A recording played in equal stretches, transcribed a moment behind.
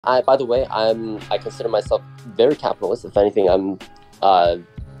By the way, I consider myself very capitalist. If anything, I'm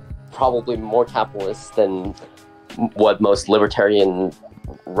probably more capitalist than what most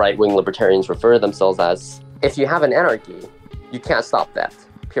right-wing libertarians refer to themselves as. If you have an anarchy, you can't stop that,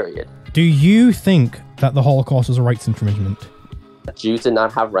 period. Do you think that the Holocaust was a rights infringement? Jews did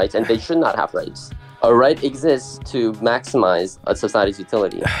not have rights, and they should not have rights. A right exists to maximize a society's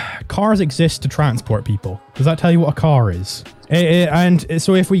utility. Cars exist to transport people. Does that tell you what a car is? And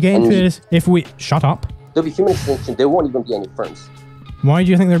so if we get into this, shut up. There'll be human extinction. There won't even be any firms. Why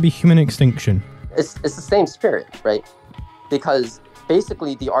do you think there'll be human extinction? It's the same spirit, right? Because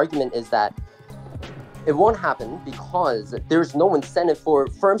basically the argument is that it won't happen because there's no incentive for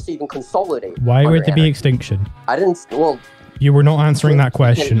firms to even consolidate. Why would there be extinction? You were not answering that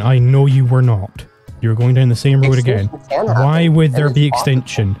question. I know you were not. You're going down the same road again. Why would there be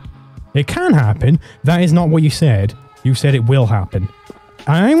extinction? It can happen. That is not what you said. You said it will happen.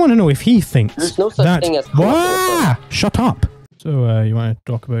 I want to know if he thinks there's no such thing as... Shut up! So, you want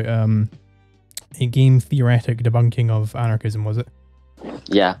to talk about a game-theoretic debunking of anarchism, was it?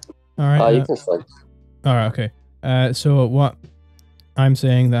 Yeah. Alright. You can start. Alright, okay. So what I'm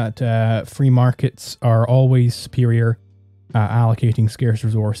saying that free markets are always superior at allocating scarce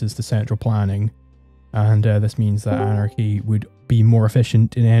resources to central planning. And this means that anarchy would be more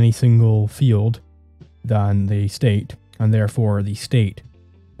efficient in any single field than the state, and therefore the state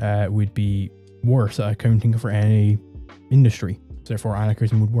would be worse at accounting for any industry. Therefore,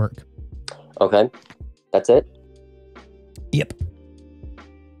 anarchism would work. Okay, that's it? Yep.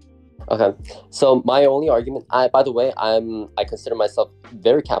 Okay, so my only argument, by the way, I consider myself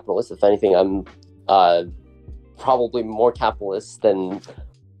very capitalist. If anything, I'm probably more capitalist than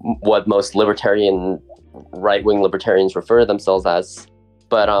what most right-wing libertarians refer to themselves as.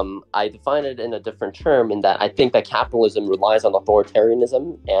 But I define it in a different term in that I think that capitalism relies on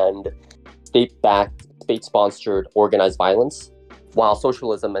authoritarianism and state-backed, state-sponsored organized violence, while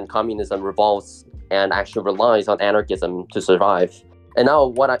socialism and communism revolves and actually relies on anarchism to survive. And now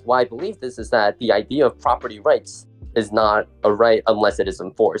why I believe this is that the idea of property rights is not a right unless it is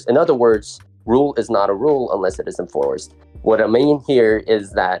enforced. In other words, rule is not a rule unless it is enforced. What I mean here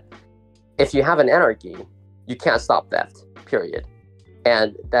is that if you have an anarchy, you can't stop theft, period.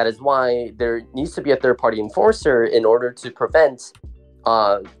 And that is why there needs to be a third-party enforcer in order to prevent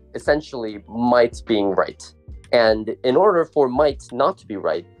essentially might being right. And in order for might not to be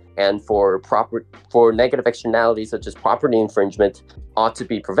right, and for negative externalities such as property infringement ought to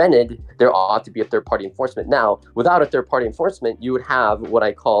be prevented, there ought to be a third-party enforcement. Now, without a third-party enforcement, you would have what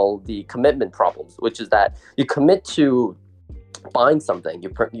I call the commitment problems, which is that you commit to buying something,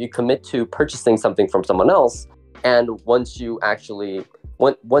 you commit to purchasing something from someone else, and once you actually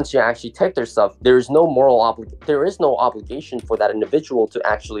take their stuff, there is no obligation for that individual to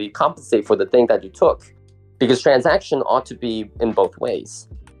actually compensate for the thing that you took, because transaction ought to be in both ways.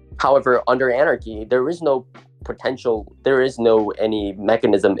 However, under anarchy, there is no any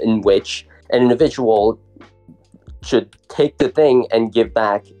mechanism in which an individual should take the thing and give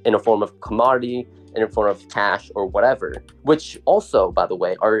back in a form of commodity, in a form of cash or whatever, which also, by the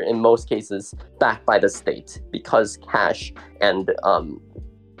way, are in most cases backed by the state, because cash and are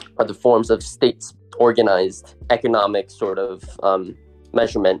the forms of states organized economic sort of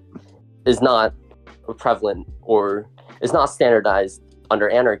measurement is not prevalent or is not standardized under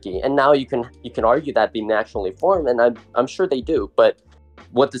anarchy. And now you can argue that being naturally formed, and I'm sure they do, but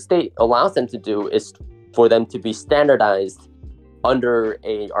what the state allows them to do is for them to be standardized under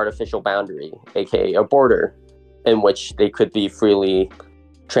a artificial boundary, aka a border, in which they could be freely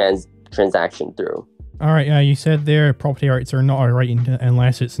transaction through. All right, you said there property rights are not a right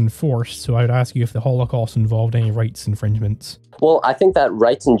unless it's enforced, so I would ask you if the Holocaust involved any rights infringements. Well, I think that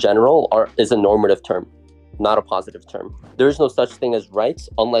rights in general is a normative term, not a positive term. There is no such thing as rights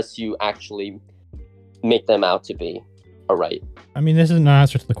unless you actually make them out to be a right. I mean, this isn't an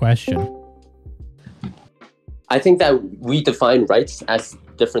answer to the question. I think that we define rights as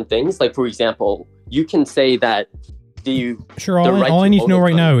different things. Like, for example, you can say that all I need to know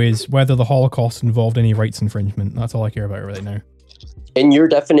right now is whether the Holocaust involved any rights infringement. That's all I care about right now. In your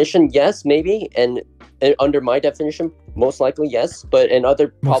definition, yes, maybe. And under my definition, most likely, yes. But in other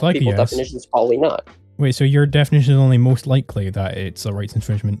people's definitions, probably not. Wait, so your definition is only most likely that it's a rights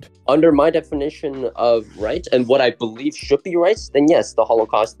infringement? Under my definition of rights and what I believe should be rights, then yes, the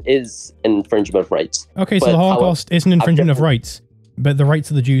Holocaust is an infringement of rights. Okay, so the Holocaust is an infringement of rights, but the rights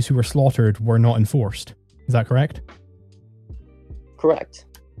of the Jews who were slaughtered were not enforced. Is that correct? Correct.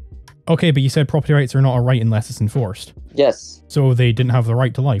 Okay, but you said property rights are not a right unless it's enforced. Yes. So they didn't have the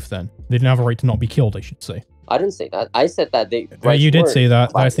right to life then? They didn't have a right to not be killed, I should say. I didn't say that. I said that they. Rights you did weren't say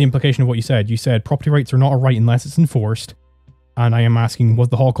that. provided. That's the implication of what you said. You said property rights are not a right unless it's enforced. And I am asking, was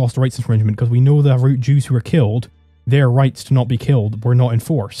the Holocaust a rights infringement? Because we know the Jews who were killed, their rights to not be killed were not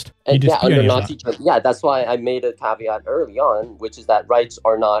enforced. And under Nazi Germany. Yeah, that's why I made a caveat early on, which is that rights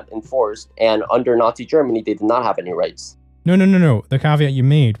are not enforced. And under Nazi Germany, they did not have any rights. No. The caveat you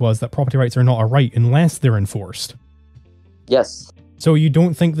made was that property rights are not a right unless they're enforced. Yes. So you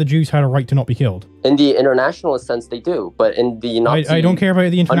don't think the Jews had a right to not be killed? In the international sense, they do. But in the Nazi... I don't care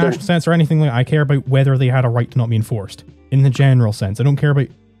about the international sense or anything like that. I care about whether they had a right to not be enforced. In the general sense. I don't care about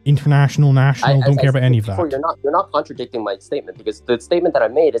international, national, don't care about any of that. You're not contradicting my statement, because the statement that I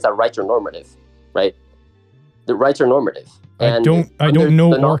made is that rights are normative, right? The rights are normative. And I don't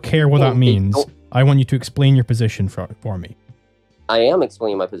know or care what that means. I want you to explain your position for me. I am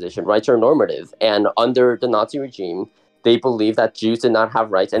explaining my position. Rights are normative. And under the Nazi regime, they believe that Jews did not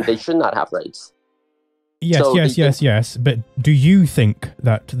have rights and they should not have rights. Yes. But do you think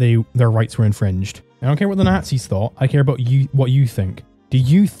that their rights were infringed? I don't care what the Nazis thought. I care about what you think. Do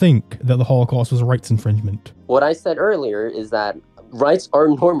you think that the Holocaust was a rights infringement? What I said earlier is that rights are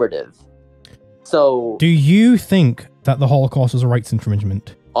normative. So... Do you think that the Holocaust was a rights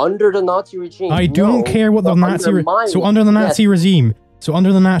infringement? Under the Nazi regime, I don't care what the Nazi... So under the Nazi regime... So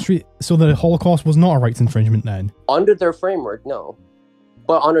the Holocaust was not a rights infringement then? Under their framework, no.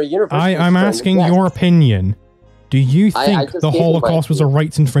 But on a universal... I'm asking your opinion. Do you think the Holocaust was a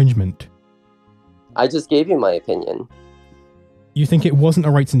rights infringement? I just gave you my opinion. You think it wasn't a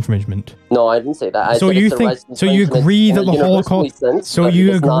rights infringement? No, I didn't say that. So you agree that the Holocaust... So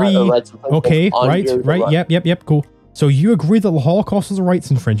you agree... Okay, right, yep, cool. So you agree that the Holocaust was a rights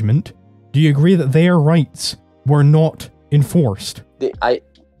infringement. Do you agree that their rights were not enforced? Do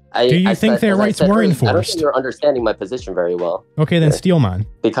you think their rights were enforced? I don't think you're understanding my position very well. Okay, then Steelman.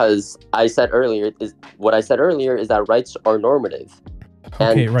 Because what I said earlier is that rights are normative.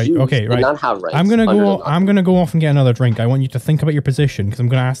 Okay, right. Did not have rights. I'm gonna go off and get another drink. I want you to think about your position, because I'm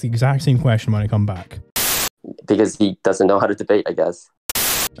gonna ask the exact same question when I come back. Because he doesn't know how to debate, I guess.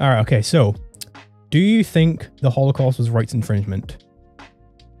 All right. Okay. So, do you think the Holocaust was rights infringement?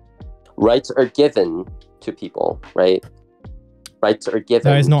 Rights are given to people, right? Rights are given.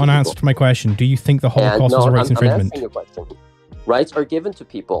 That is not an answer to my question. Do you think the Holocaust was a rights infringement? I'm asking you a question. Rights are given to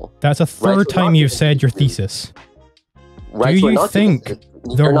people. That's a third time you've said your thesis. Do you think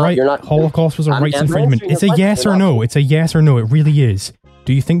the Holocaust was a rights infringement? It's a yes or no. It's a yes or no. It really is.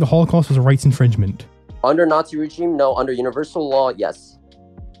 Do you think the Holocaust was a rights infringement? Under Nazi regime, no. Under universal law, yes.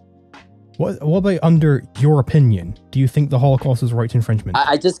 What about under your opinion? Do you think the Holocaust was a rights infringement?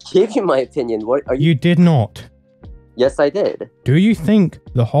 I just gave you my opinion. What are you? You did not. Yes, I did. Do you think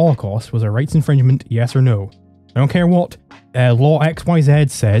the Holocaust was a rights infringement? Yes or no? I don't care what law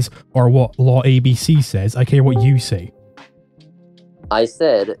XYZ says or what law ABC says. I care what you say. I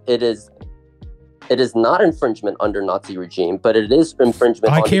said it is not infringement under Nazi regime, but it is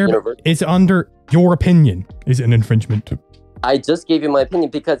infringement on the universal. It's under your opinion. Is it an infringement? I just gave you my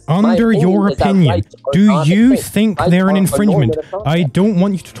opinion because under your opinion, do you think they're an infringement? I don't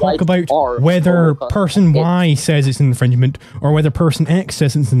want you to talk about whether person Y says it's an infringement or whether person X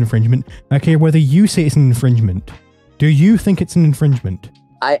says it's an infringement. I care whether you say it's an infringement. Do you think it's an infringement?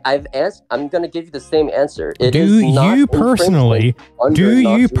 I've asked. I'm going to give you the same answer. Do you personally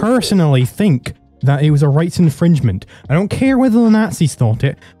think that it was a rights infringement? I don't care whether the Nazis thought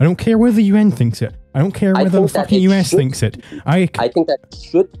it. I don't care whether the UN thinks it. I don't care whether the fucking US thinks it. I think that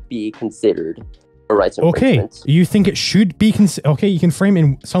should be considered a rights infringement. Okay, you think it should be okay, you can frame it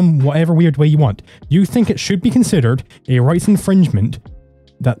in some whatever weird way you want. You think it should be considered a rights infringement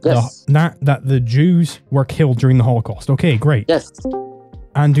that the Jews were killed during the Holocaust. Okay, great. Yes.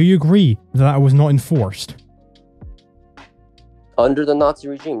 And do you agree that that was not enforced? Under the Nazi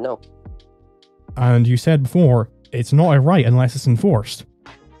regime, no. And you said before, it's not a right unless it's enforced.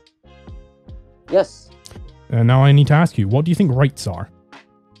 Yes. And now I need to ask you, what do you think rights are?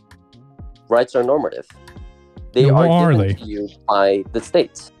 Rights are normative. They are given to you by the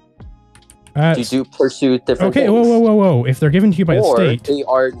state. To pursue different things. Whoa. If they're given to you by the state... they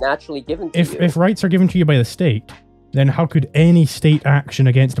are naturally given to you. If rights are given to you by the state, then how could any state action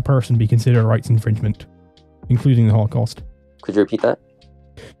against a person be considered a rights infringement, including the Holocaust? Could you repeat that?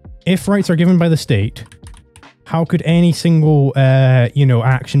 If rights are given by the state, how could any single,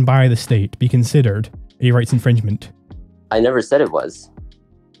 action by the state be considered a rights infringement? I never said it was.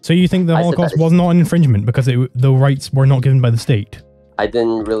 So you think the Holocaust was not an infringement because the rights were not given by the state? I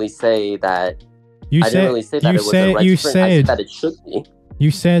didn't really say that. I didn't really say that it was a rights infringement. I said that it should be. You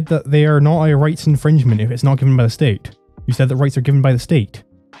said that they are not a rights infringement if it's not given by the state. You said that rights are given by the state.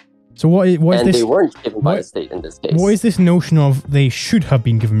 So what is and this? they weren't given by the state in this case. What is this notion of they should have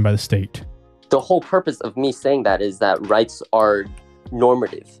been given by the state? The whole purpose of me saying that is that rights are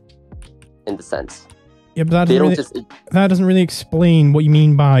normative, in the sense. Yeah, but that doesn't really explain what you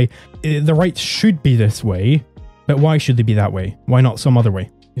mean by the rights should be this way, but why should they be that way? Why not some other way?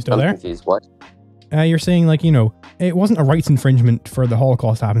 You still there? I'm confused. What? You're saying, like, you know, it wasn't a rights infringement for the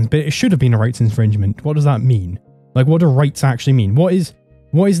Holocaust happens, but it should have been a rights infringement. What does that mean? Like, what do rights actually mean? What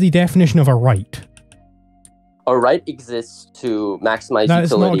is the definition of a right? A right exists to maximize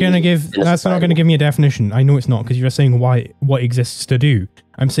that's utility. That's not going to give me a definition. I know it's not, because you're saying what exists to do.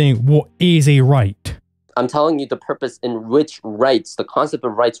 I'm saying what is a right. I'm telling you the purpose in which rights, the concept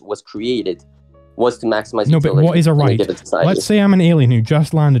of rights was created, was to maximize utility. No, but what is a right? Let's say I'm an alien who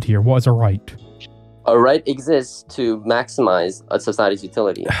just landed here. What is a right? A right exists to maximize a society's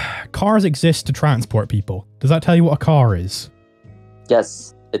utility. Cars exist to transport people. Does that tell you what a car is?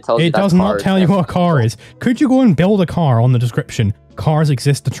 Yes, it tells you that. It does not tell you what a car is. Could you go and build a car on the description? Cars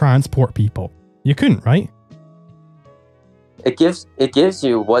exist to transport people. You couldn't, right? It gives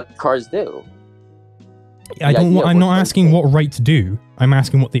you what cars do. I'm not asking what rights do. I'm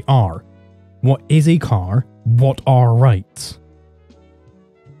asking what they are. What is a car? What are rights?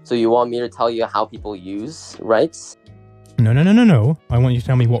 So you want me to tell you how people use rights? No. I want you to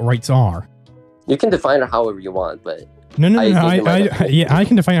tell me what rights are. You can define it however you want, but... No. I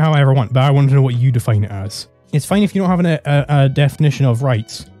can define it however I want, but I want to know what you define it as. It's fine if you don't have a definition of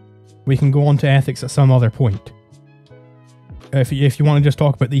rights. We can go on to ethics at some other point. If you want to just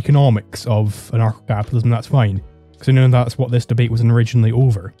talk about the economics of anarcho-capitalism, that's fine. Because I know that's what this debate was originally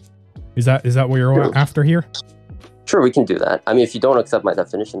over. Is that what you're after here? Sure, we can do that. I mean, if you don't accept my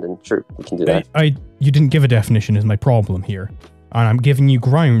definition, then sure, we can do that. You didn't give a definition is my problem here. And I'm giving you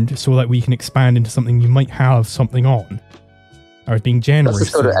ground so that we can expand into something you might have something on. I was being generous.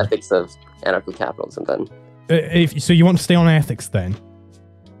 Let's just go to ethics of anarcho-capitalism then. So you want to stay on ethics then?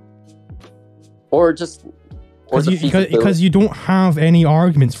 Or just... Because you don't have any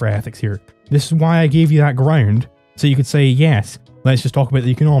arguments for ethics here. This is why I gave you that ground, so you could say, yes, let's just talk about the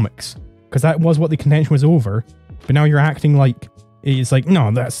economics. Because that was what the contention was over, but now you're acting like, it's like,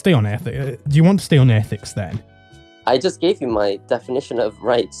 no, stay on ethics. Do you want to stay on ethics then? I just gave you my definition of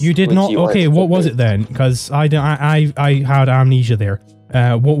rights. You did not? Okay, what was it then? Because I had amnesia there.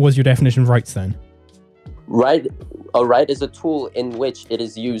 What was your definition of rights then? A right is a tool in which it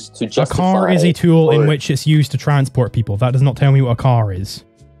is used to justify... A car is a tool in which it's used to transport people. That does not tell me what a car is.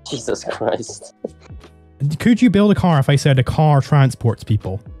 Jesus Christ. Could you build a car if I said a car transports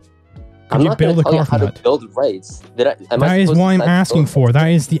people? I'm not going to tell you how to build rights. That is what I'm asking for. That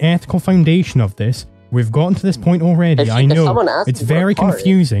is the ethical foundation of this. We've gotten to this point already. I know it's very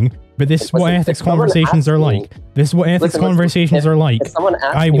confusing, but this is what ethics conversations are like. This is what ethics conversations are like.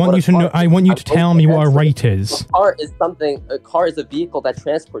 I want you to know. I want you to tell me what a right is. A car is a vehicle that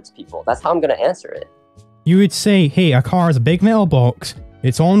transports people. That's how I'm going to answer it. You would say, hey, a car is a big metal box.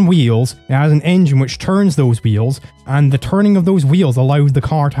 It's on wheels. It has an engine which turns those wheels, and the turning of those wheels allows the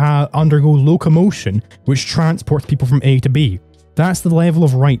car to undergo locomotion, which transports people from A to B. That's the level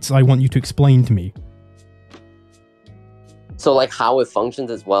of rights I want you to explain to me. So, like, how it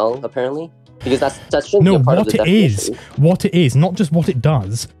functions as well, apparently? Because that shouldn't be a part of the definition. What it is, not just what it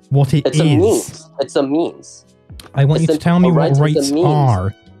does, what it is. It's a means. It's a means. I want you to tell me what rights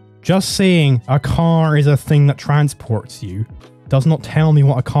are. Just saying a car is a thing that transports you does not tell me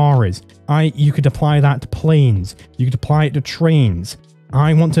what a car is. You could apply that to planes. You could apply it to trains.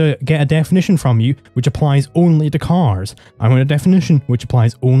 I want to get a definition from you which applies only to cars. I want a definition which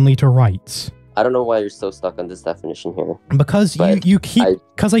applies only to rights. I don't know why you're so stuck on this definition here. Because you keep...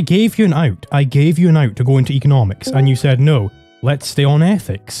 Because I gave you an out. I gave you an out to go into economics, and you said, no, let's stay on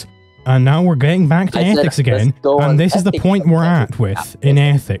ethics. And now we're getting back to ethics again, and this is the point we're at in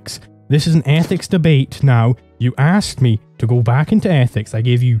ethics. This is an ethics debate now. You asked me to go back into ethics. I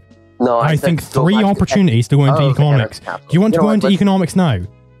gave you, I think, 3 opportunities to go into economics. Do you want to go into economics now?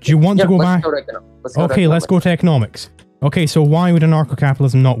 Do you want to go back? Okay, let's go to economics. Okay, so why would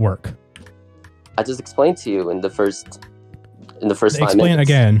anarcho-capitalism not work? I just explained to you in the first 5 minutes. Explain it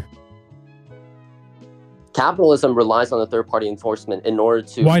again. Capitalism relies on a third-party enforcement in order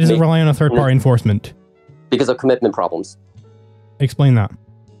to... Why does it rely on a third-party enforcement? Because of commitment problems. Explain that.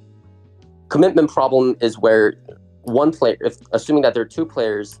 Commitment problem is where one player, assuming that there are 2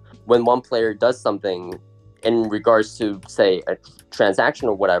 players, when one player does something in regards to, say, a transaction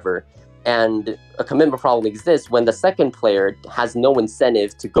or whatever, and a commitment problem exists when the second player has no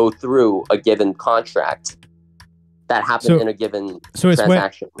incentive to go through a given contract that happened in a given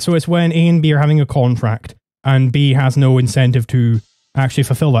transaction. So it's when A and B are having a contract, and B has no incentive to actually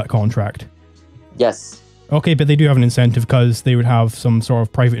fulfill that contract. Yes. Okay, but they do have an incentive because they would have some sort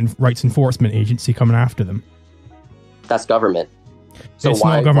of private rights enforcement agency coming after them. That's government. So it's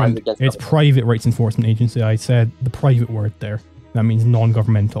not government, it's private rights enforcement agency. I said the private word there. That means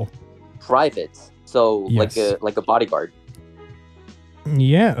non-governmental. Private. So yes. like a bodyguard.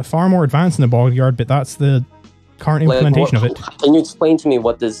 Yeah, far more advanced than the bodyguard, but that's the current implementation of it. Can you explain to me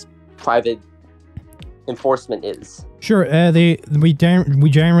what this private enforcement is? Sure. We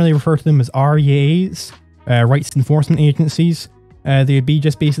generally refer to them as REAs, rights enforcement agencies. They'd be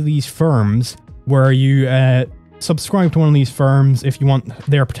just basically these firms where you subscribe to one of these firms if you want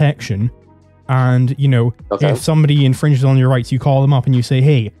their protection. And, you know, if somebody infringes on your rights, you call them up and you say,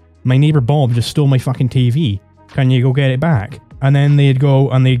 hey, my neighbor Bob just stole my fucking TV. Can you go get it back? And then they'd go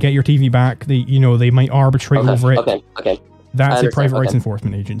and they'd get your TV back. They might arbitrate over it. Okay. That's a private rights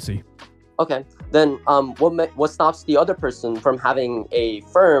enforcement agency. Okay. Then what stops the other person from having a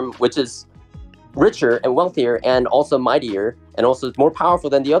firm which is richer and wealthier and also mightier and also more powerful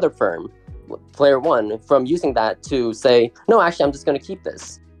than the other firm, player one, from using that to say, no, actually, I'm just going to keep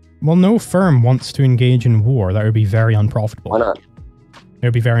this? Well, no firm wants to engage in war. That would be very unprofitable. Why not? It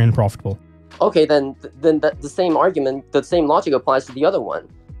would be very unprofitable. Okay, then the same argument, the same logic applies to the other one.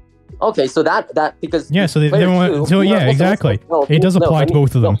 Okay, so that because exactly. It does apply to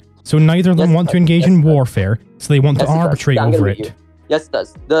both of them. So neither of them want to engage in warfare, so they want to arbitrate over it. Yes, it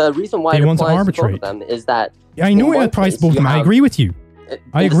does. The reason why they it want to applies arbitrate to both of them is that I know it applies to both of them. I agree with you.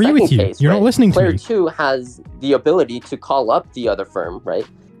 I agree with you. You're not listening to me. Player 2 has the ability to call up the other firm, right?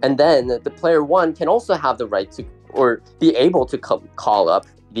 And then the player 1 can also have the right to, or be able to call up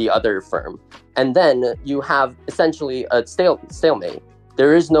the other firm. And then you have essentially a stalemate.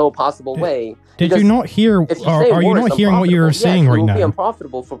 There is no possible way. Did you not hear? Are you not hearing what you're saying right now? It will be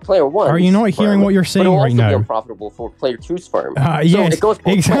unprofitable for player 1. Are you not hearing what you're saying right now? It will also be unprofitable for player 2's firm. Yes,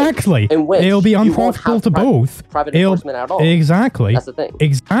 exactly. It'll be unprofitable to both. Private enforcement at all. Exactly. That's the thing.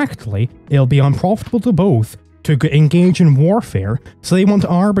 Exactly. It'll be unprofitable to both to engage in warfare, so they want to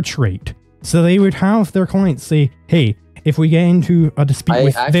arbitrate. So they would have their clients say, hey, if we get into a dispute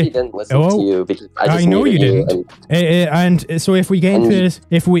with... I actually didn't listen to you because I know you didn't. And so if we get into this...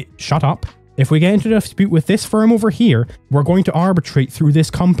 Shut up. If we get into a dispute with this firm over here, we're going to arbitrate through this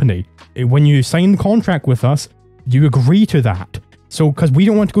company. When you sign the contract with us, you agree to that. So, because we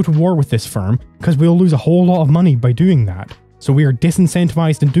don't want to go to war with this firm, because we'll lose a whole lot of money by doing that. So we are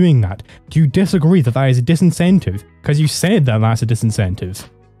disincentivized in doing that. Do you disagree that that is a disincentive? Because you said that that's a disincentive.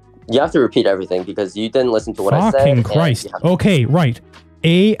 You have to repeat everything because you didn't listen to what I said. Fucking Christ. Okay, right.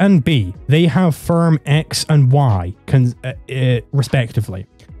 A and B, they have firm X and Y, respectively.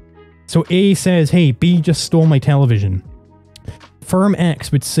 So A says, hey, B just stole my television. Firm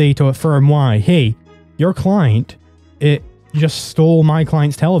X would say to firm Y, hey, your client just stole my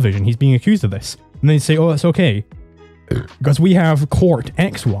client's television. He's being accused of this. And they'd say, oh, that's okay. Because we have court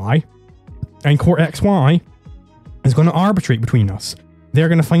XY, and court XY is going to arbitrate between us. They're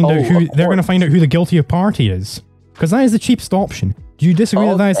going to find out who the guilty party is, because that is the cheapest option. Do you disagree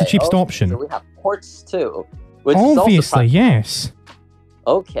that is the cheapest option? So we have courts too. Obviously, yes.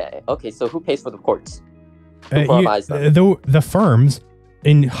 Okay. So who pays for the courts? Who provides them? The firms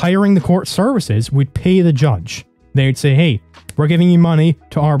in hiring the court services would pay the judge. They would say, "Hey, we're giving you money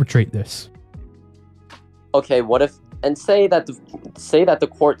to arbitrate this." Okay. What if say that the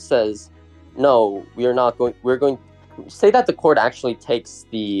court says, "No, we are not going. We're going." Say that the court actually takes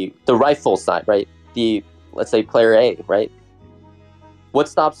the rightful side, right? Let's say player A, right? What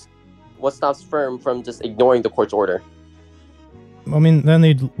stops firm from just ignoring the court's order? I mean, then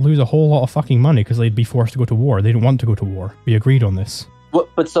they'd lose a whole lot of fucking money because they'd be forced to go to war. They don't want to go to war. We agreed on this.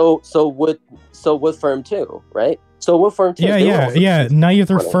 But so would firm 2, right? So would firm 2. Yeah.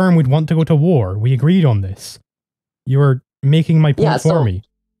 Neither firm would want to go to war. We agreed on this. You were making my point for me.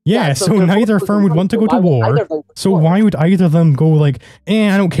 Yeah, so neither firm would want to go to war. So why would either of them go like,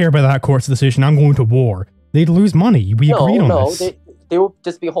 I don't care about that court's decision, I'm going to war? They'd lose money. We agreed on this. They will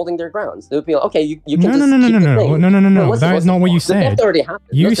just be holding their grounds. They would be like, okay, you can No. No, that is not what you said. The already happened.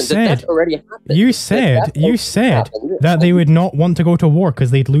 You said that they would not want to go to war because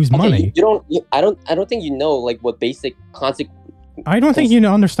they'd lose money. I don't think you know like what basic consequences. I don't think you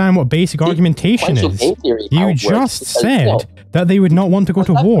understand what basic argumentation is. You just said that they would not want to go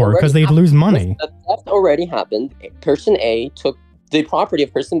to war because they'd lose money. The theft already happened. Person A took the property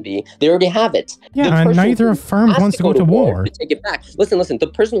of person B. They already have it. Yeah, and neither of firms wants to go to war. To take it back. Listen. The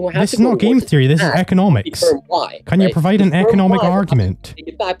person who has this is not game theory. This is economics. Can you provide an economic argument? Take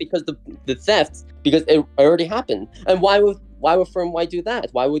it back because the theft, because it already happened. And why would why would firm Y do that?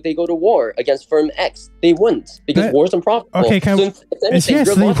 Why would they go to war against firm X? They wouldn't, because war's unprofitable. Okay, yes,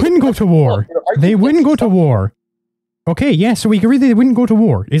 they wouldn't go to war. They wouldn't go to war. Okay, yes, so we agree they wouldn't go to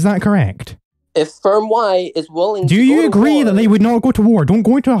war. Is that correct? If firm Y is willing to go to war... Do you agree that they would not go to war? Don't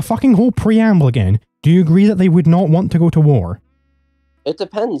go into a fucking whole preamble again. Do you agree that they would not want to go to war? It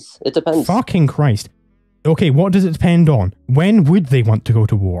depends. It depends. Fucking Christ. Okay, what does it depend on? When would they want to go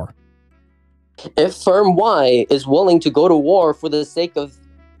to war? If firm Y is willing to go to war for the sake of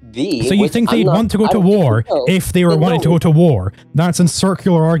V... So you think they'd want to go to war if they were wanting to go to war? That's a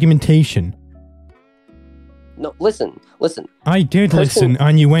circular argumentation. No, listen. I did listen,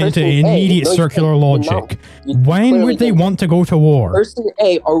 and you went into immediate circular logic. When would they want to go to war? Person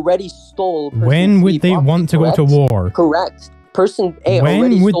A already stole... When would they want to go to war? Correct. Person A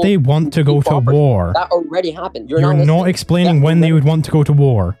when would they want to go to war? That already happened. You're not explaining when they would want to go to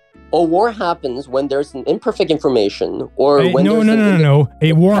war. A war happens when there's an imperfect information, or when no.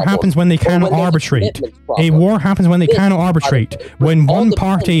 A war happens when they cannot arbitrate. A war happens when they cannot arbitrate. When one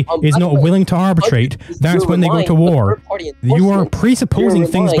party is not willing to arbitrate, that's when they go to war. You are presupposing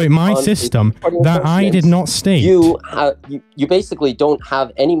things about my system that I did not state. You basically don't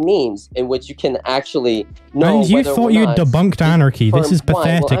have any means in which you can actually know. And you thought you debunked anarchy. This is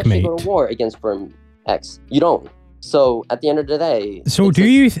pathetic, mate. Go to war against firm X. You don't. So, at the end of the day... So, do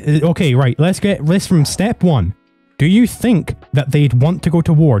you... Okay, right. Let's get this from step one. Do you think that they'd want to go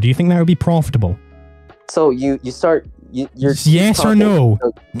to war? Do you think that would be profitable? So, you start... You're yes or no?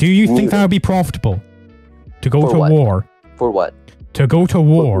 Do you think that would be profitable? To go to war? For what? To go to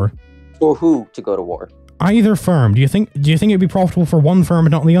war. For who to go to war? Either firm. Do you think it'd be profitable for one firm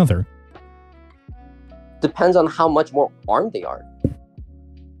and not the other? Depends on how much more armed they are.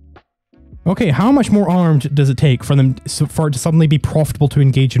 Okay, how much more armed does it take for it to suddenly be profitable to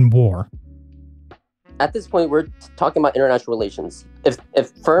engage in war? At this point, we're talking about international relations. If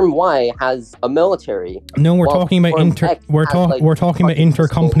firm Y has a military, no, we're talking about we're talking about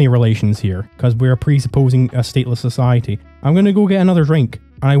intercompany relations here, because we're presupposing a stateless society. I'm gonna go get another drink,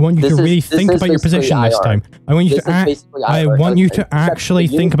 and I want you to really think about your position this time. I want you to actually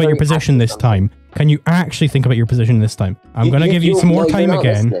think about your position this time. Can you actually think about your position this time? I'm going to give you some more time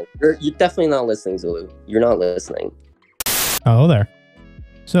again. You're definitely not listening, Zulu. You're not listening. Hello there.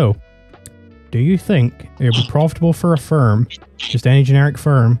 So, do you think it would be profitable for a firm, just any generic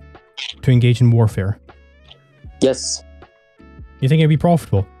firm, to engage in warfare? Yes. You think it would be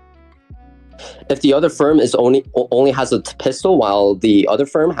profitable? If the other firm is only has a pistol while the other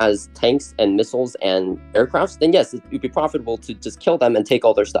firm has tanks and missiles and aircrafts, then yes, it would be profitable to just kill them and take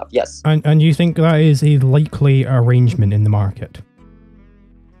all their stuff. Yes. And you think that is a likely arrangement in the market?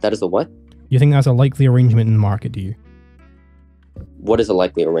 That is a what? You think that's a likely arrangement in the market, do you? What is a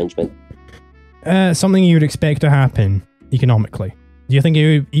likely arrangement? Something you would expect to happen economically. Do you think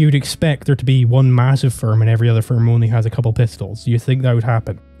you would expect there to be one massive firm and every other firm only has a couple pistols? Do you think that would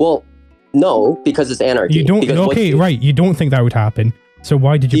happen? Well, no, because it's anarchy. You don't. Okay, right. You don't think that would happen. So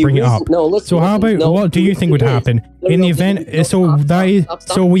why did you bring it up? No, listen. So how about what do you think would happen in the event? So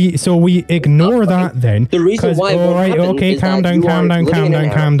we ignore that then. The reason why. All right. Okay. Calm down.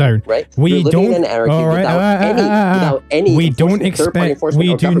 Right. We don't. All right. We don't expect.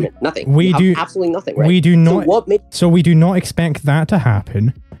 We do nothing. We do absolutely nothing. Right. We do not. So we do not expect that to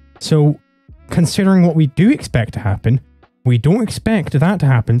happen. So considering what we do expect to happen, we don't expect that to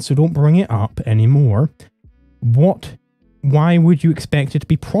happen. So don't bring it up anymore. Why would you expect it to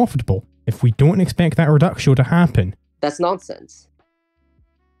be profitable if we don't expect that reduction to happen? That's nonsense.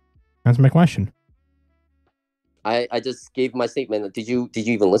 Answer my question. I just gave my statement. Did you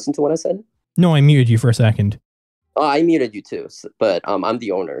even listen to what I said? No, I muted you for a second. Oh, I muted you too, but I'm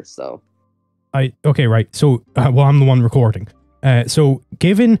the owner, so. Okay, right. So, well, I'm the one recording. So,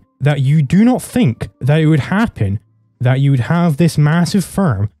 given that you do not think that it would happen, that you would have this massive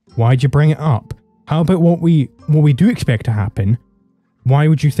firm, why'd you bring it up? How about what we do expect to happen? Why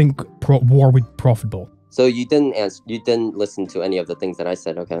would you think war would be profitable? So you didn't answer. You didn't listen to any of the things that I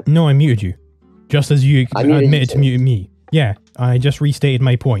said. Okay. No, I muted you, just as you admitted to mute me. Yeah, I just restated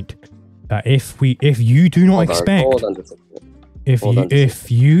my point. That if you do not expect, if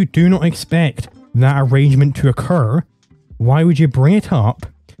you do not expect that arrangement to occur, why would you bring it up?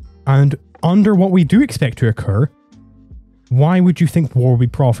 And under what we do expect to occur, why would you think war would be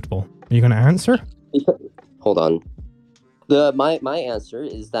profitable? Are you going to answer? Hold on. My answer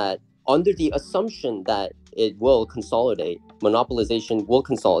is that under the assumption that it will consolidate, monopolization will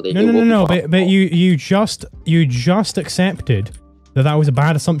consolidate. No. But you just accepted that was a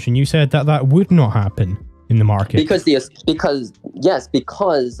bad assumption. You said that would not happen in the market. Because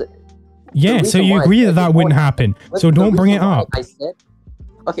Yeah, so you agree that that wouldn't happen. So don't bring it up. I said,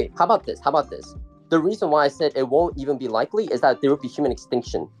 okay, how about this? The reason why I said it won't even be likely is that there will be human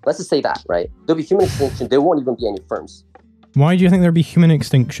extinction. Let's just say that, right? There'll be human extinction. There won't even be any firms. Why do you think there'll be human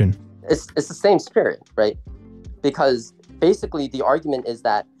extinction? It's the same spirit, right? Because basically the argument is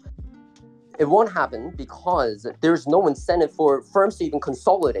that it won't happen because there's no incentive for firms to even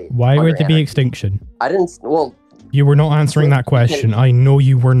consolidate. Why would there be extinction? Well... You were not answering that question. I know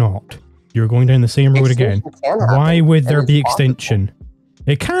you were not. You're going down the same road again. Why would there be extinction?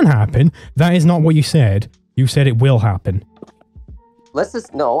 It can happen. That is not what you said. You said it will happen. Let's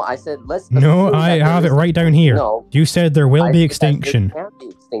just... No, I said let's... No, I have it right down here. No. You said there will be extinction.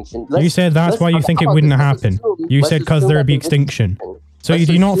 You said that's why you think it wouldn't happen. You said because there would be extinction. So you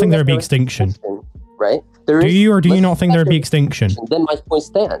do not think there would be extinction? Right? Do you or do you not think there would be extinction? Then my point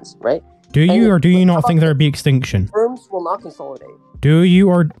stands, right? Do you or do you not think there would be extinction? Firms will not consolidate. Do you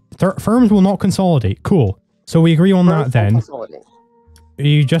or... firms will not consolidate. Cool. So we agree on that then.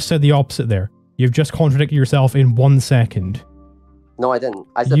 You just said the opposite there. You've just contradicted yourself in 1 second. No, I didn't.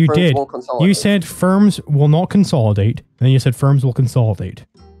 I said firms won't consolidate. You said firms will not consolidate, and then you said firms will consolidate.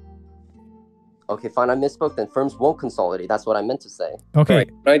 Okay, fine. I misspoke then. Firms won't consolidate. That's what I meant to say. Okay.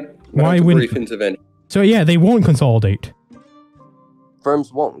 Right. Why wouldn't... So yeah, they won't consolidate.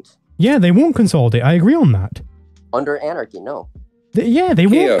 Firms won't. Yeah, they won't consolidate. I agree on that. Under anarchy, no. Yeah, they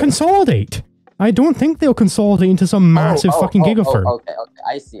won't consolidate. I don't think they'll consolidate into some massive fucking gigafirm. Okay.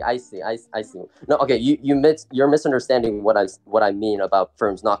 I see. No, okay, you're misunderstanding what I mean about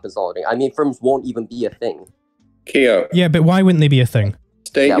firms not consolidating. I mean firms won't even be a thing. Keo. Yeah, but why wouldn't they be a thing?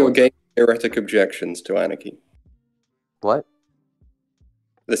 State your game-theoretic objections to anarchy. What?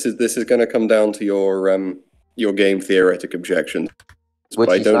 This is going to come down to your game-theoretic objections. Which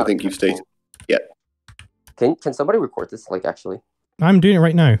I don't think you've stated yet. Can somebody record this, actually? I'm doing it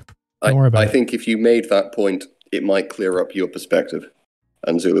right now. Don't worry about it. I think if you made that point, it might clear up your perspective,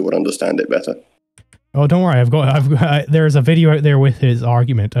 and Zulu would understand it better. Oh, don't worry. I've got. There's a video out there with his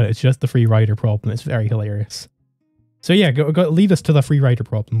argument. It's just the free rider problem. It's very hilarious. So yeah, go lead us to the free rider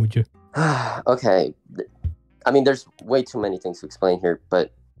problem, would you? Okay. I mean, there's way too many things to explain here,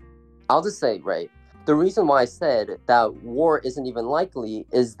 but I'll just say, right, the reason why I said that war isn't even likely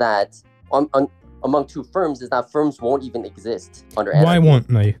is that among two firms is that firms won't even exist under anarchy. Why won't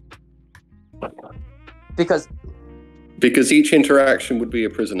they? Because each interaction would be a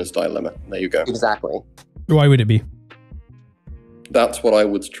prisoner's dilemma. There you go. Exactly. Why would it be? That's what I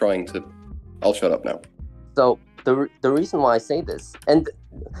was trying to... I'll shut up now. So the reason why I say this, and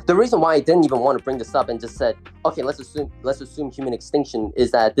the reason why I didn't even want to bring this up and just said, okay, let's assume human extinction,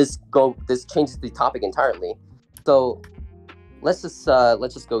 is that this changes the topic entirely. So let's just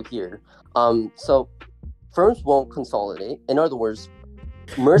go here. So firms won't consolidate. In other words,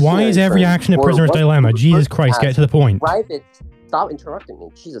 why is every action a prisoner's dilemma? Jesus Christ, get to the point. Stop interrupting me.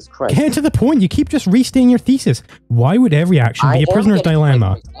 Jesus Christ. Get to the point. You keep just restating your thesis. Why would every action be a prisoner's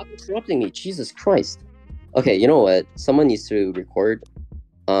dilemma? Stop interrupting me. Jesus Christ. Okay, you know what? Someone needs to record.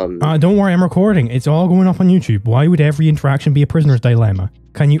 Don't worry, I'm recording. It's all going up on YouTube. Why would every interaction be a prisoner's dilemma?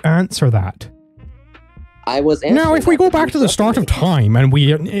 Can you answer that? Now, if we go back to the start of time and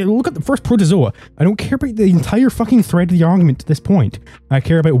we look at the first protozoa, I don't care about the entire fucking thread of the argument to this point. I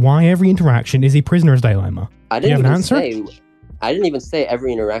care about why every interaction is a prisoner's dilemma. I didn't even say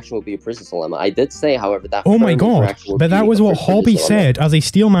every interaction will be a prisoner's dilemma. I did say, however, that... Oh my god, but that was what Hobby said as a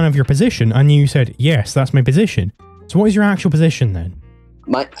steelman of your position, and you said, yes, that's my position. So what is your actual position then?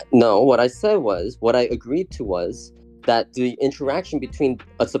 No, what I said was, what I agreed to was that the interaction between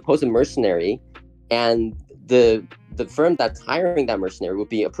a supposed mercenary and the firm that's hiring that mercenary would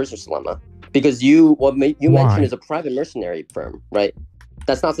be a prisoner's dilemma, because you mentioned is a private mercenary firm, right?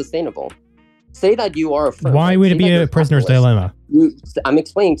 That's not sustainable. Say that you are a firm. Why would it be a prisoner's dilemma? I'm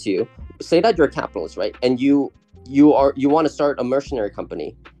explaining to you. Say that you're a capitalist, right? And you want to start a mercenary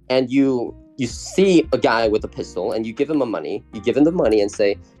company, and you see a guy with a pistol, and you give him the money and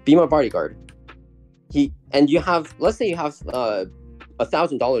say, "Be my bodyguard." Let's say you have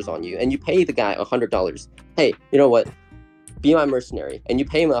 $1,000 on you, and you pay the guy $100. Hey, you know what? Be my mercenary, and you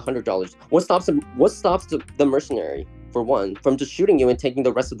pay him $100. What stops the mercenary, for one, from just shooting you and taking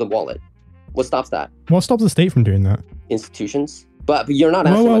the rest of the wallet? What stops that? What stops the state from doing that? Institutions. But you're not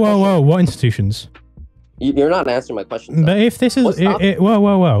answering my question. Whoa! What institutions? You're not answering my question. But if this is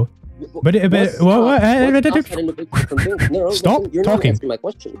whoa! Stop you're talking. Not answering my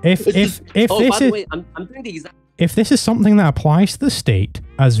question. If this is something that applies to the state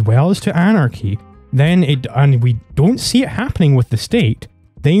as well as to anarchy, then and we don't see it happening with the state,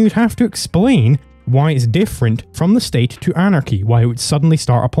 then you'd have to explain why it's different from the state to anarchy, why it would suddenly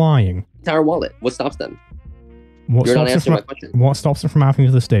start applying. entire wallet. What stops them? What You're not stops answering my them question. what stops them from happening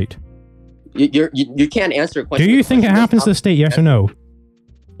to the state? You can't answer a question. Do you with a think it question. happens to the state? Yes or no?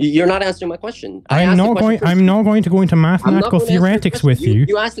 You're not answering my question. I'm not going to go into mathematical theoretics with you.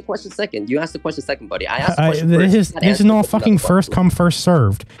 You asked the question second. You asked the question second, buddy. I asked the question this first. is not fucking first come first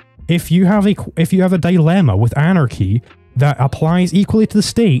served. If you have a dilemma with anarchy that applies equally to the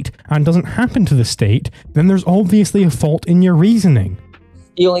state and doesn't happen to the state, then there's obviously a fault in your reasoning.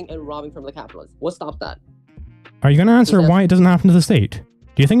 Stealing and robbing from the capitalists. What stops that? Are you going to answer why it doesn't happen to the state?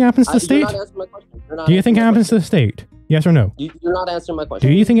 Do you think it happens to the state? You're not answering my question. Do you think it happens to the state? Yes or no? You're not answering my question.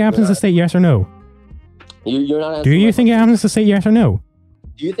 Do you think it happens to the state? Yes or no? You're not answering. Do you think it happens to the state? Yes or no?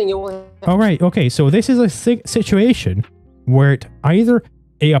 Do you think it will? All right. Okay. So this is a situation where either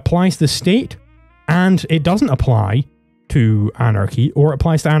it applies to the state and it doesn't apply to anarchy, or it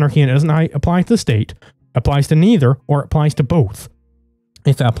applies to anarchy and it doesn't apply to the state, applies to neither, or it applies to both.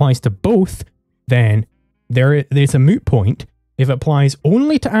 If it applies to both, then there's a moot point. If it applies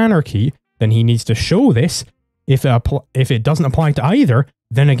only to anarchy, then he needs to show this. If it doesn't apply to either,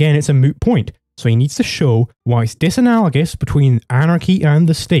 then again it's a moot point. So he needs to show why it's disanalogous between anarchy and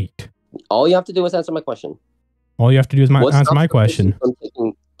the state. All you have to do is answer my question. All you have to do is answer my question.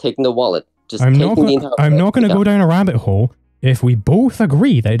 From taking the wallet. Just I'm not going to go down a rabbit hole if we both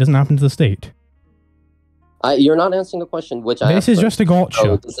agree that it doesn't happen to the state. You're not answering the question, which I. This is just a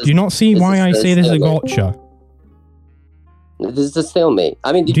gotcha. Do you not see why I say this is a gotcha? This is a stalemate.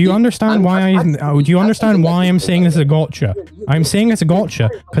 I mean, do you understand why I'm saying this is a gotcha? I'm saying it's a gotcha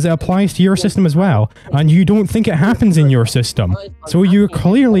because it applies to your system as well, and you don't think it happens in your system. So you're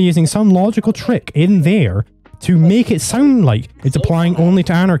clearly using some logical trick in there to make it sound like it's applying only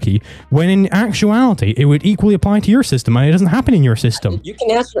to anarchy, when in actuality it would equally apply to your system, and it doesn't happen in your system. You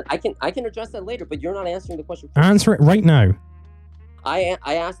can answer. I can address that later, but you're not answering the question first. Answer it right now. I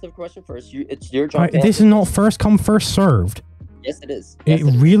asked the question first. It's your job. This is not first come first served. Yes, it is. It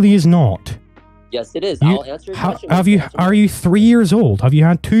really is not. Yes, it is. I'll answer your question. Are you 3 years old? Have you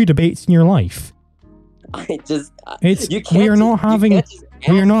had 2 debates in your life? We are not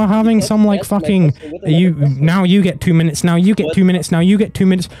having some like fucking now you get 2 minutes, now you get 2 minutes, now you get 2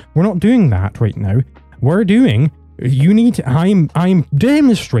 minutes. We're not doing that right now. I'm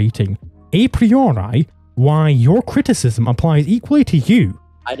demonstrating a priori why your criticism applies equally to you.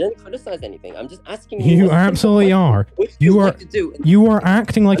 I didn't criticize anything. I'm just asking you. You absolutely are. You are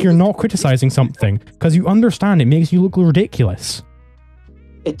acting like you're not criticizing something because you understand it makes you look ridiculous.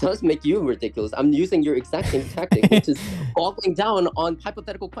 It does make you ridiculous. I'm using your exact same tactic, which is boggling down on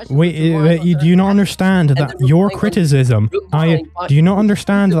hypothetical questions. Wait, do you not understand that your criticism? Do you not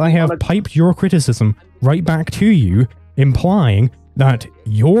understand that I have piped your criticism right back to you, implying that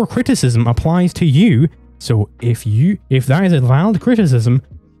your criticism applies to you? So if that is a valid criticism,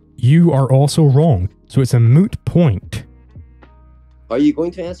 you are also wrong. So it's a moot point. Are you going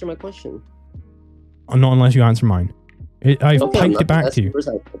to answer my question? Not unless you answer mine. I've piped it back to you.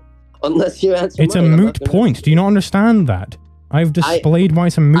 Unless you answer it's mine, a moot point. Do you not understand that? I've displayed why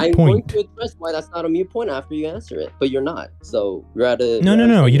it's a moot point. I'm going to address why that's not a moot point after you answer it, but you're not. So you're at a...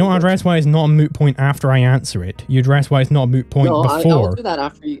 No. You don't address why it's not a moot point after I answer it. You address why it's not a moot point before. I'll do that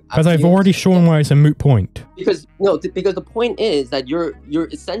after you... Because I've already shown why it's a moot point. Because the point is that you're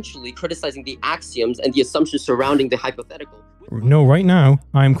essentially criticizing the axioms and the assumptions surrounding the hypothetical. No, right now,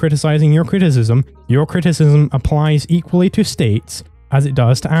 I'm criticizing your criticism. Your criticism applies equally to states as it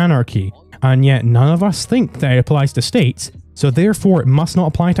does to anarchy. And yet none of us think that it applies to states, so therefore it must not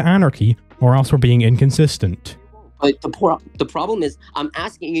apply to anarchy, or else we're being inconsistent. But the problem is, I'm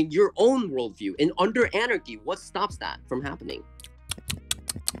asking in your own worldview, and under anarchy, what stops that from happening?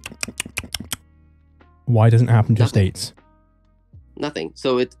 Why doesn't it happen to states? Nothing.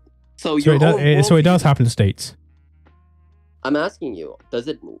 So it does happen to states. I'm asking you, does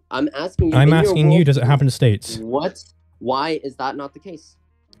it? I'm asking you. I'm asking you, does it happen to states? What? Why is that not the case?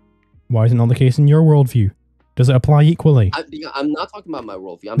 Why is it not the case in your worldview? Does it apply equally? I'm not talking about my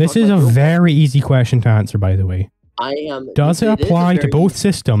worldview. This is a very easy question to answer, by the way. Does it apply to both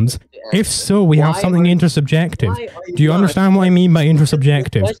systems? If so, we have something intersubjective. Do you understand what I mean by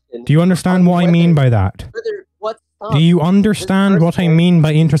intersubjective? Do you understand what I mean by that? Do you understand what I mean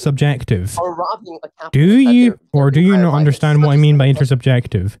by intersubjective? Do you or do you not understand what I mean by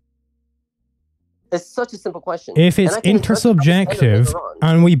intersubjective? It's such a simple question. If it's intersubjective,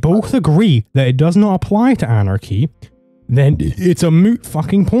 and we both agree that it does not apply to anarchy, then it's a moot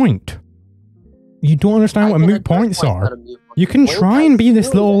fucking point. You don't understand what moot points are. You can try and be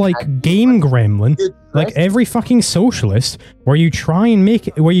this little, like, game gremlin, like every fucking socialist, where you try and make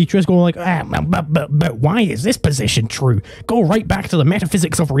it, where you just go like, but why is this position true? Go right back to the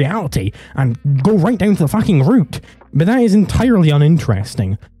metaphysics of reality, and go right down to the fucking root. But that is entirely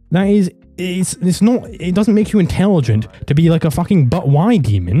uninteresting. That is, it's not, it doesn't make you intelligent to be like a fucking but why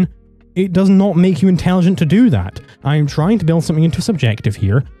demon. It does not make you intelligent to do that. I am trying to build something into subjective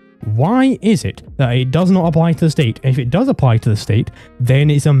here. Why is it that it does not apply to the state? If it does apply to the state, then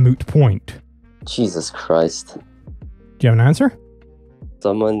it's a moot point. Jesus Christ. Do you have an answer?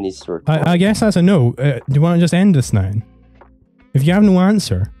 Someone needs to record. I guess that's a no. Do you want to just end this now? If you have no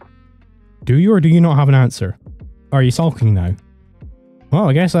answer, do you or do you not have an answer? Are you sulking now? Well,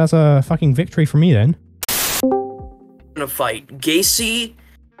 I guess that's a fucking victory for me then. Gonna fight Gacy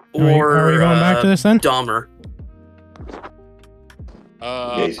or are we going back to this then? Dahmer.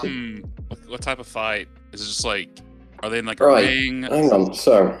 What type of fight? Is it just like, are they in like a Right. ring? Hang on.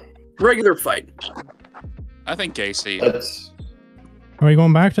 So Regular fight. I think Gacy. Are we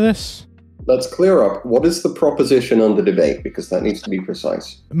going back to this? let's clear up. What is the proposition under debate? Because that needs to be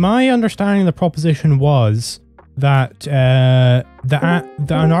precise. My understanding of the proposition was that the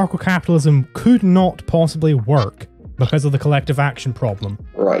anarcho-capitalism could not possibly work because of the collective action problem.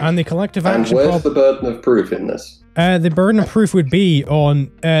 Right. And the collective And action where's the burden of proof in this? The burden of proof would be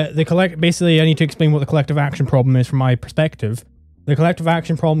on basically, I need to explain what the collective action problem is from my perspective. The collective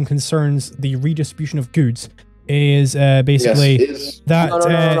action problem concerns the redistribution of goods. Is basically that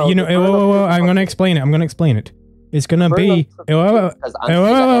I'm going to explain it. It's going to be. One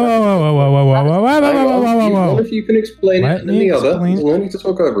of you can explain it, and then the other. There's no need to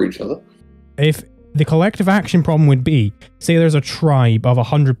talk over each other. If the collective action problem would be, say, there's a tribe of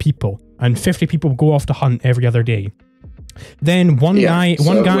 100 people, and 50 people go off to hunt every other day. Then one guy. We've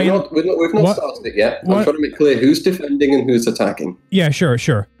not started it yet. I'm trying to make clear who's defending and who's attacking. Yeah,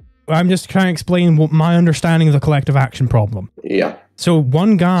 sure. I'm just trying to explain what my understanding of the collective action problem. Yeah. So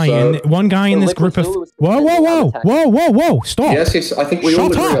one guy in this group of whoa, stop. Yes, I think we all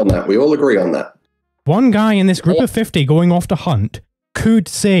agree on that. We all agree on that. One guy in this group of 50 going off to hunt could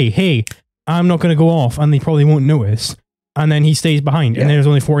say, "Hey, I'm not going to go off," and they probably won't notice. And then he stays behind, and there's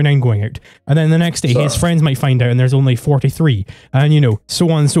only 49 going out. And then the next day, his friends might find out, and there's only 43, and so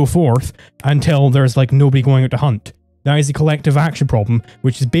on and so forth, until there's like nobody going out to hunt. That is the collective action problem,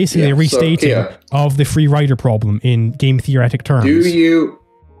 which is basically a restating of the free rider problem in game-theoretic terms.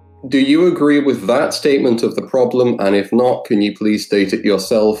 Do you agree with that statement of the problem? And if not, can you please state it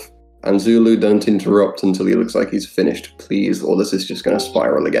yourself? And Zulu, don't interrupt until he looks like he's finished, please, or this is just going to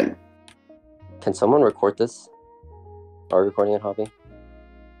spiral again. Can someone record this? Are we recording it, Hobby?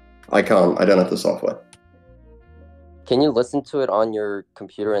 I can't. I don't have the software. Can you listen to it on your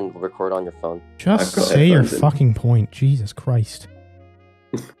computer and record on your phone? Just say your fucking point. Jesus Christ.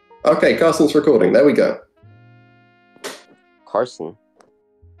 Okay, Carson's recording. There we go. Carson?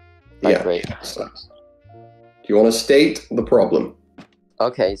 That's great. So, do you want to state the problem?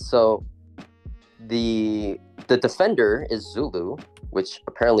 Okay, so the defender is Zulu, which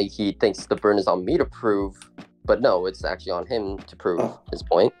apparently he thinks the burden is on me to prove, but no, it's actually on him to prove his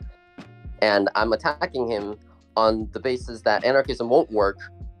point. And I'm attacking him on the basis that anarchism won't work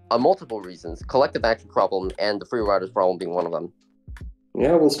on multiple reasons, collective action problem and the free riders problem being one of them.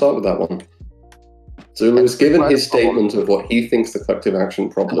 Yeah, we'll start with that one. Zulu's given his statement of what he thinks the collective action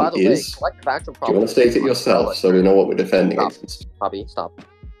problem is. Collective action problem. Do you want to state it yourself so we know what we're defending against? Bobby, stop.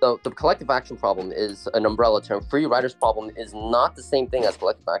 So the collective action problem is an umbrella term. Free riders problem is not the same thing as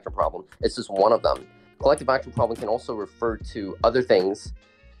collective action problem. It's just one of them. Collective action problem can also refer to other things,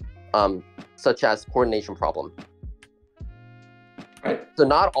 such as coordination problem. Right. So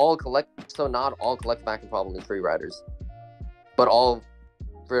not all collective action problem is free riders, but all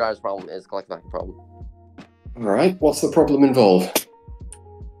free riders problem is collective action problem. All right. What's the problem involved?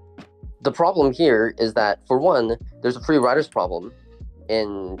 The problem here is that, for one, there's a free riders problem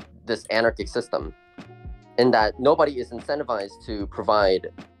in this anarchic system, in that nobody is incentivized to provide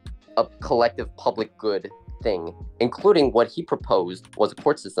a collective public good thing, including what he proposed was a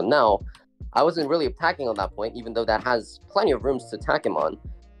court system. Now, I wasn't really attacking on that point, even though that has plenty of rooms to attack him on.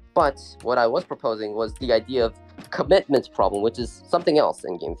 But what I was proposing was the idea of commitments problem, which is something else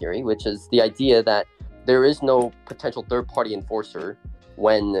in game theory, which is the idea that there is no potential third-party enforcer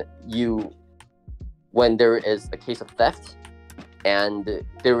when there is a case of theft, and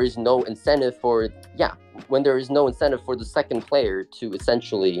there is no incentive for the second player to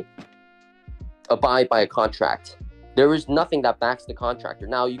essentially abide by a contract. There is nothing that backs the contractor.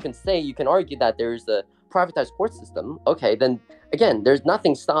 Now, you can argue that there's a privatized court system. Okay, then again, there's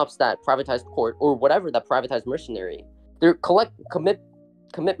nothing stops that privatized court or whatever that privatized mercenary their commitment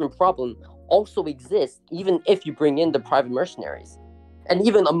problem also exists even if you bring in the private mercenaries. And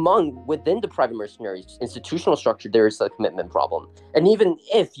even within the private mercenaries institutional structure, there is a commitment problem. And even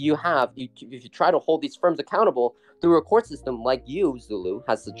if you try to hold these firms accountable through a court system like you, Zulu,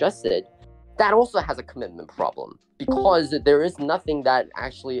 has suggested, that also has a commitment problem because there is nothing that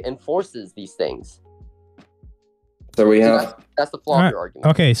actually enforces these things. So we have that's the flaw of your argument.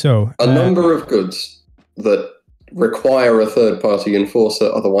 Okay, so a number of goods that require a third-party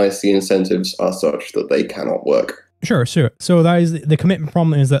enforcer, otherwise the incentives are such that they cannot work. Sure. So that is the commitment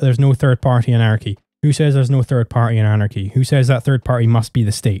problem is that there's no third-party anarchy. Who says there's no third party in anarchy? Who says that third party must be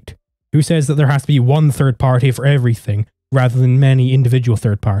the state? Who says that there has to be one third party for everything rather than many individual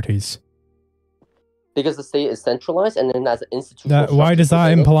third parties? Because the state is centralized and then has an institutional Why does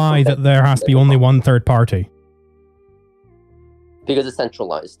that imply that there has to be only one third party? Because it's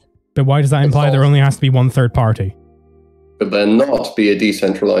centralized. But why does that imply there only has to be one third party? Could there not be a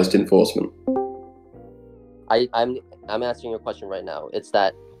decentralized enforcement? I'm answering your question right now. It's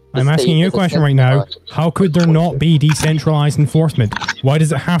that I'm asking you a question right now. How could there not be decentralized enforcement? Why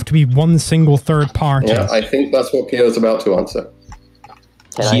does it have to be one single third party? Yeah, I think that's what Pio's about to answer.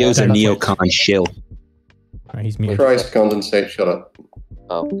 Pio's a neocon shill. He's muted. Christ, condensate, shut up.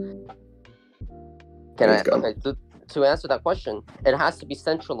 Oh. To answer that question, it has to be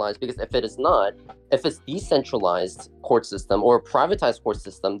centralized because if it is not, if it's decentralized court system or privatized court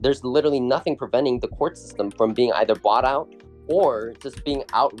system, there's literally nothing preventing the court system from being either bought out or just being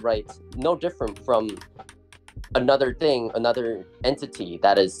outright no different from another entity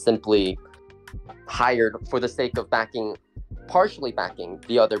that is simply hired for the sake of partially backing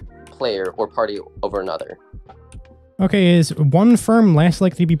the other player or party over another. Okay, is one firm less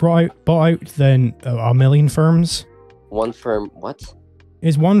likely to be bought out than a million firms? One firm, what?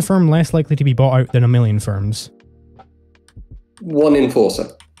 Is one firm less likely to be bought out than a million firms? One enforcer.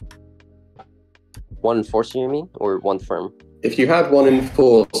 One enforcer, you mean? Or one firm? If you had one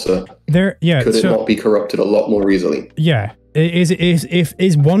enforcer, could it not be corrupted a lot more easily? Yeah.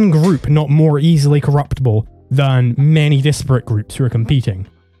 Is one group not more easily corruptible than many disparate groups who are competing?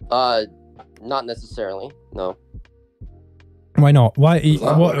 Not necessarily, no. Why not? What you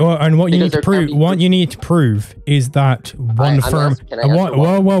need to prove? What you need to prove is that one firm. Whoa!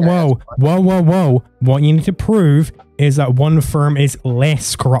 What you need to prove is that one firm is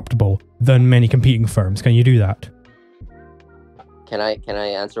less corruptible than many competing firms. Can you do that? Can I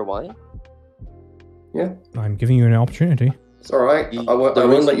answer why? Yeah. I'm giving you an opportunity. It's all right. I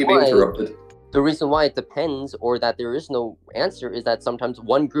won't let you be interrupted. The reason why it depends, or that there is no answer, is that sometimes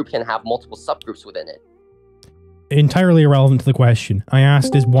one group can have multiple subgroups within it. Entirely irrelevant to the question. I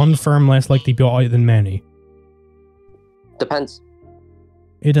asked, is one firm less likely to be bought out than many? Depends.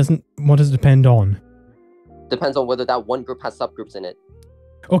 It doesn't... What does it depend on? Depends on whether that one group has subgroups in it.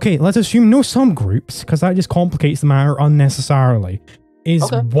 Okay, let's assume no subgroups, because that just complicates the matter unnecessarily. Is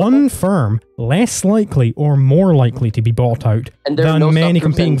one firm less likely or more likely to be bought out than many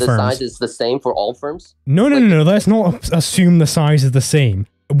competing firms? The size is the same for all firms? No. Let's not assume the size is the same.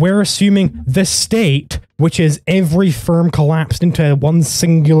 We're assuming the state, which is every firm collapsed into one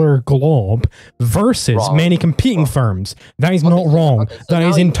singular glob, versus many competing firms. That is not wrong. That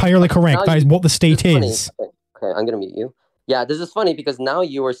is entirely correct. That is what the state is. Okay, I'm going to mute you. Yeah, this is funny because now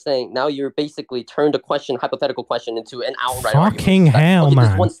you're basically turned a hypothetical question into an outright fucking hell,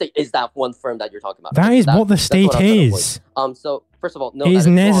 man. This one state is that one firm that you're talking about. That is what the state is. So, first of all, no. It is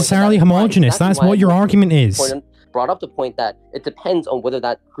necessarily homogenous. That's what your argument is. Brought up the point that it depends on whether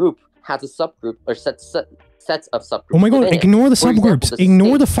that group has a subgroup or sets of subgroups. Oh my god, ignore the subgroups.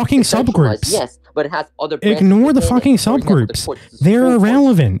 Ignore the fucking subgroups. Yes, but it has other ignore the fucking subgroups. They're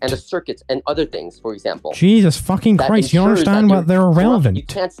irrelevant. And the circuits and other things, for example. Jesus fucking Christ, you understand what they're irrelevant. You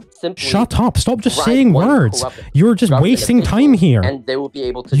can't simply shut up. Stop just saying words. You're just wasting time here. And they will be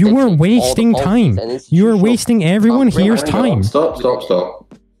able to you are wasting time. You are wasting everyone here's time.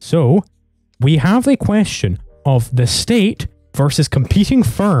 Stop. So, we have a question of the state versus competing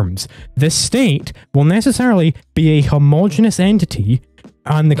firms. The state will necessarily be a homogeneous entity,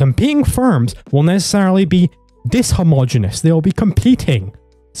 and the competing firms will necessarily be dishomogeneous. They'll be competing.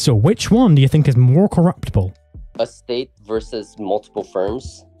 So which one do you think is more corruptible? A state versus multiple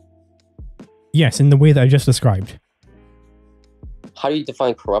firms? Yes, in the way that I just described. How do you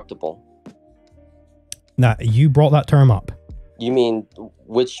define corruptible? You brought that term up. You mean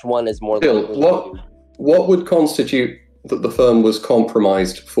which one is more likely? What would constitute that the firm was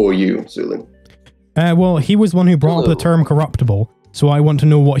compromised for you, Zulu? Well, he was one who brought up the term corruptible, so I want to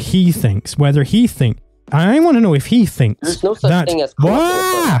know what he thinks. I want to know if he thinks there's no such thing as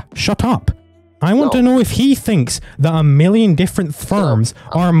corruptible. Shut up! I want to know if he thinks that a million different firms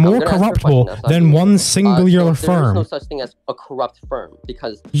are more corruptible than one singular firm. There is no such thing as a corrupt firm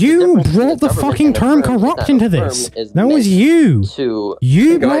because you brought the fucking term corrupt into this. That was you.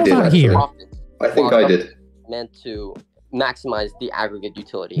 You brought that here. I think I did. Meant to maximize the aggregate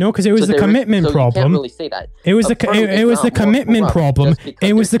utility. No, because it was the commitment problem. You can't really say that. It was the commitment problem.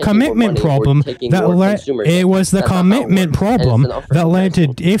 It was the commitment problem that led. It was the commitment problem that led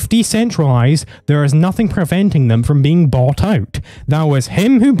to, if decentralized, there is nothing preventing them from being bought out. That was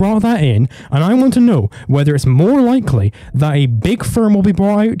him who brought that in, and I want to know whether it's more likely that a big firm will be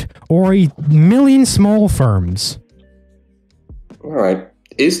bought out or a million small firms. All right.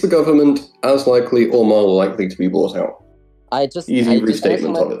 Is the government as likely or more likely to be bought out? Easy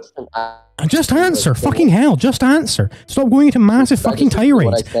restatement of it. Just answer. Fucking hell. Just answer. Stop going into massive fucking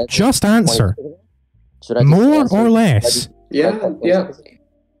tirades. Just answer. More or less? Yeah.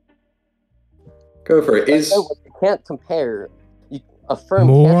 Go for it. You can't compare a firm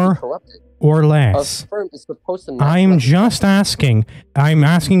more can't be corrupted. Or less. A firm is supposed to I'm just asking. I'm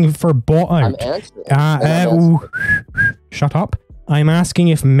asking for bought out. I'm answering. Shut up. I'm asking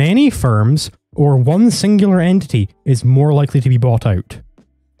if many firms or one singular entity is more likely to be bought out.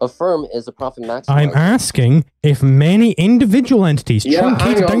 A firm is a profit maximizer. I'm asking if many individual entities,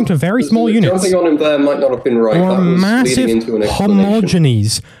 truncated down to very small units, jumping on him there might not have been right. or massive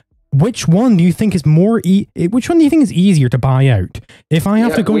homogenies. Which one do you think is more? Which one do you think is easier to buy out? If I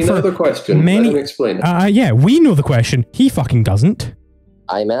have to go for know the question. many, let him explain it. Yeah, we know the question. He fucking doesn't.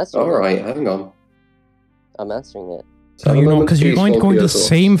 I'm answering. All right, hang on. I'm answering it. No, you're not, because you're going to go into the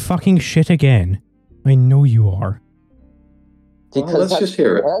same fucking shit again. I know you are. Because let's just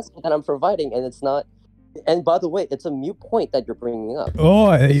hear it. That I'm providing, and it's not. And by the way, it's a moot point that you're bringing up.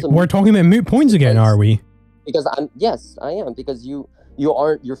 Oh, we're talking about moot points again, are we? Because yes, I am. Because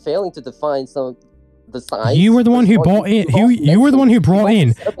you're failing to define some the size. You were the one who bought in. You were the one who brought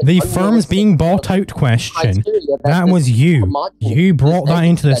in the firms being bought out question. That was you. You brought that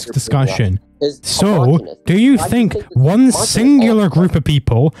into this discussion. So, do you think one singular group of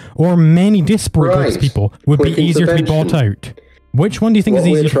people or many disparate groups of people would be easier to be bought out? Which one do you think is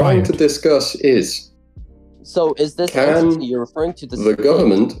easier to buy out? What we're trying to discuss is... So, is this entity you're referring to the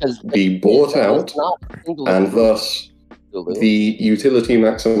government be bought out, and thus the utility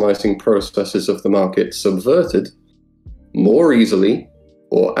maximizing processes of the market subverted more easily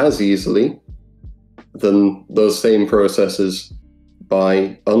or as easily than those same processes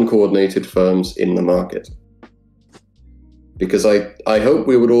by uncoordinated firms in the market? Because I hope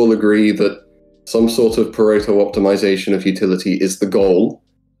we would all agree that some sort of Pareto optimization of utility is the goal,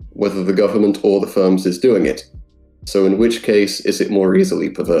 whether the government or the firms is doing it. So in which case is it more easily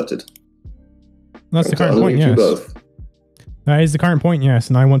perverted? That's the current point, yes. Both. That is the current point, yes,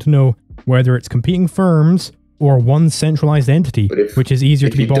 and I want to know whether it's competing firms or one centralized entity, which is easier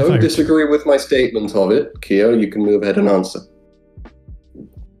to be bought out. If you don't disagree with my statement of it, Keo, you can move ahead and answer.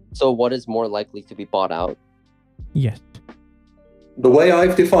 So what is more likely to be bought out? Yes. The way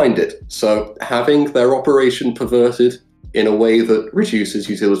I've defined it, so having their operation perverted in a way that reduces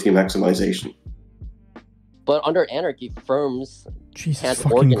utility maximization. But under anarchy, firms can't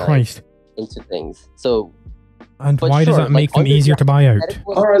organize into things. So, and why does that make them easier to buy out?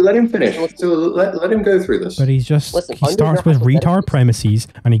 All right, let him finish. So let him go through this. But he starts with retard premises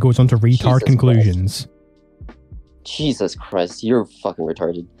and he goes on to retard conclusions. Jesus Christ, you're fucking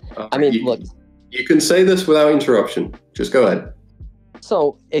retarded. I mean, look. You can say this without interruption. Just go ahead.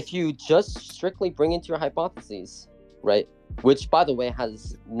 So, if you just strictly bring into your hypotheses, right, which, by the way,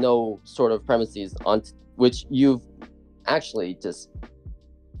 has no sort of premises on which you've actually just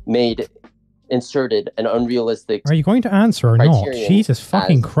inserted an unrealistic. Are you going to answer or not? Jesus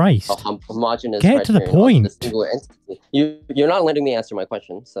fucking Christ! Get to the point. You're not letting me answer my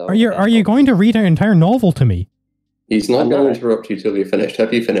question. So are you going to read an entire novel to me? He's not going to interrupt you till you're finished.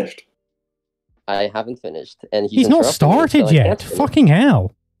 Have you finished? I haven't finished, and he's not started yet. Fucking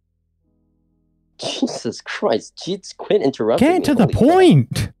hell! Jesus Christ! Jeez, quit interrupting. Get to the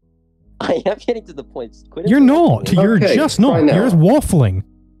point. I am getting to the point. You're not. You're just not. You're just waffling.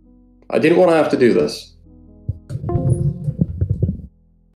 I didn't want to have to do this.